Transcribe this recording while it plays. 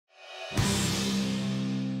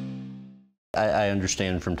I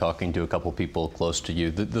understand from talking to a couple people close to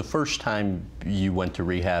you, the first time you went to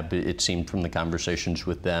rehab, it seemed from the conversations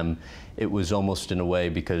with them, it was almost in a way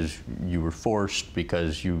because you were forced,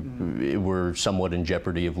 because you were somewhat in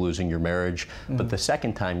jeopardy of losing your marriage. But the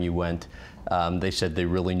second time you went, they said they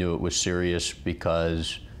really knew it was serious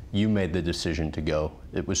because you made the decision to go.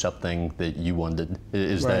 It was something that you wanted.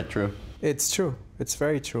 Is that true? It's true. It's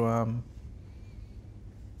very true.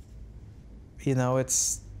 You know,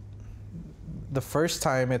 it's the first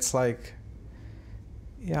time it's like,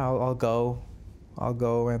 yeah, I'll go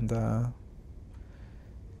and you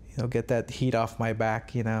know, get that heat off my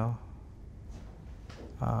back, you know.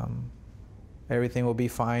 Everything will be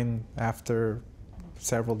fine after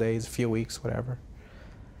several days, a few weeks, whatever.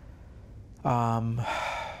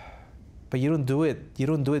 But you don't do it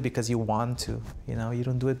because you want to, you know. You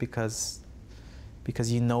don't do it because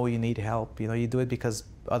you know you need help, you know. You do it because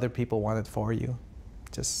other people want it for you.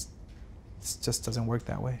 It just doesn't work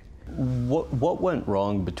that way. What went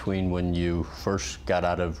wrong between when you first got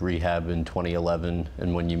out of rehab in 2011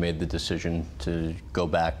 and when you made the decision to go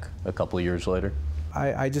back a couple of years later?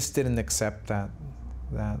 I just didn't accept that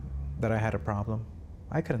I had a problem.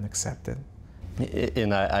 I couldn't accept it.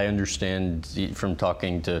 And I understand from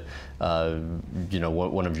talking to you know,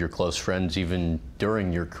 one of your close friends, even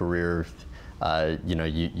during your career, you know,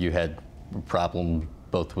 you had a problem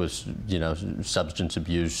both with, you know, substance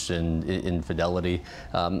abuse and infidelity.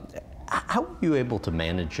 How were you able to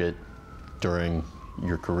manage it during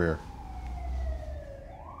your career?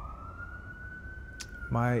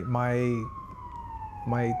 My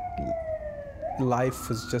life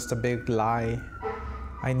was just a big lie.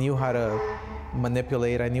 I knew how to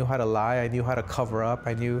manipulate, I knew how to lie, I knew how to cover up,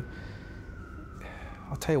 I'll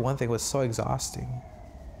tell you one thing, it was so exhausting.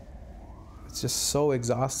 It's just so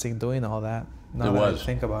exhausting doing all that. Now that I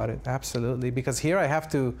think about it, absolutely. Because here I have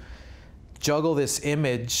to juggle this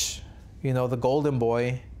image, you know, the golden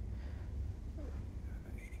boy,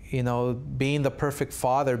 you know, being the perfect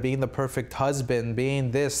father, being the perfect husband,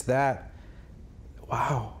 being this, that.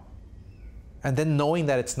 Wow. And then knowing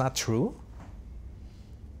that it's not true,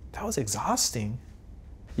 that was exhausting.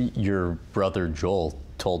 Your brother Joel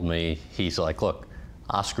told me, he's like, look,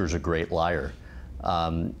 Oscar's a great liar.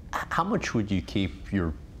 How much would you keep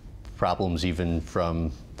your problems even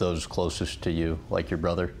from those closest to you, like your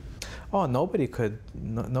brother? Oh, nobody could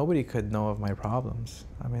know of my problems.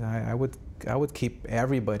 I mean, I would keep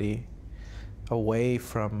everybody away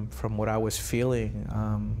from what I was feeling.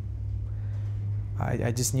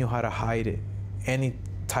 I just knew how to hide it. Any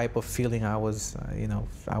type of feeling I was, you know,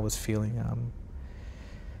 I was feeling.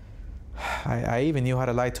 I even knew how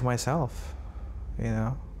to lie to myself. You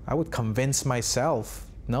know, I would convince myself,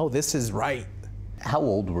 no, this is right. How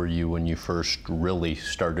old were you when you first really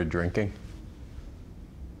started drinking?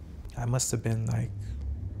 I must have been like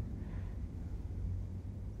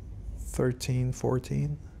 13,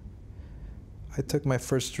 14. I took my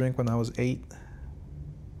first drink when I was 8.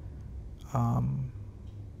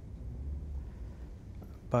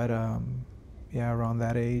 Yeah, around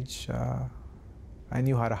that age, I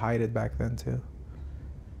knew how to hide it back then too.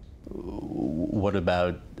 What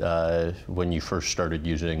about when you first started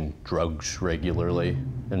using drugs regularly,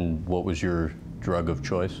 and what was your drug of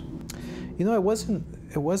choice? You know, it wasn't,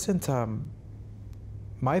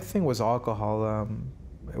 my thing was alcohol.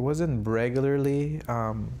 It wasn't regularly.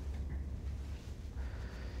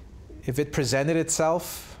 If it presented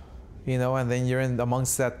itself, you know, and then you're in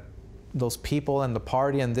amongst those people and the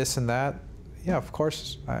party and this and that, yeah, of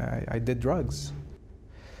course, I did drugs.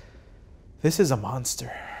 This is a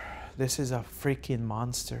monster. This is a freaking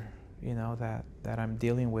monster, you know, that I'm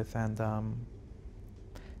dealing with, and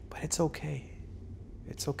but it's okay.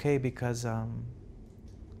 It's okay because you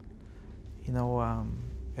know,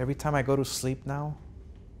 every time I go to sleep now,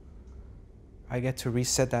 I get to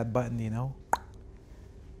reset that button, you know,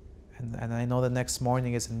 and I know the next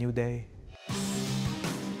morning is a new day.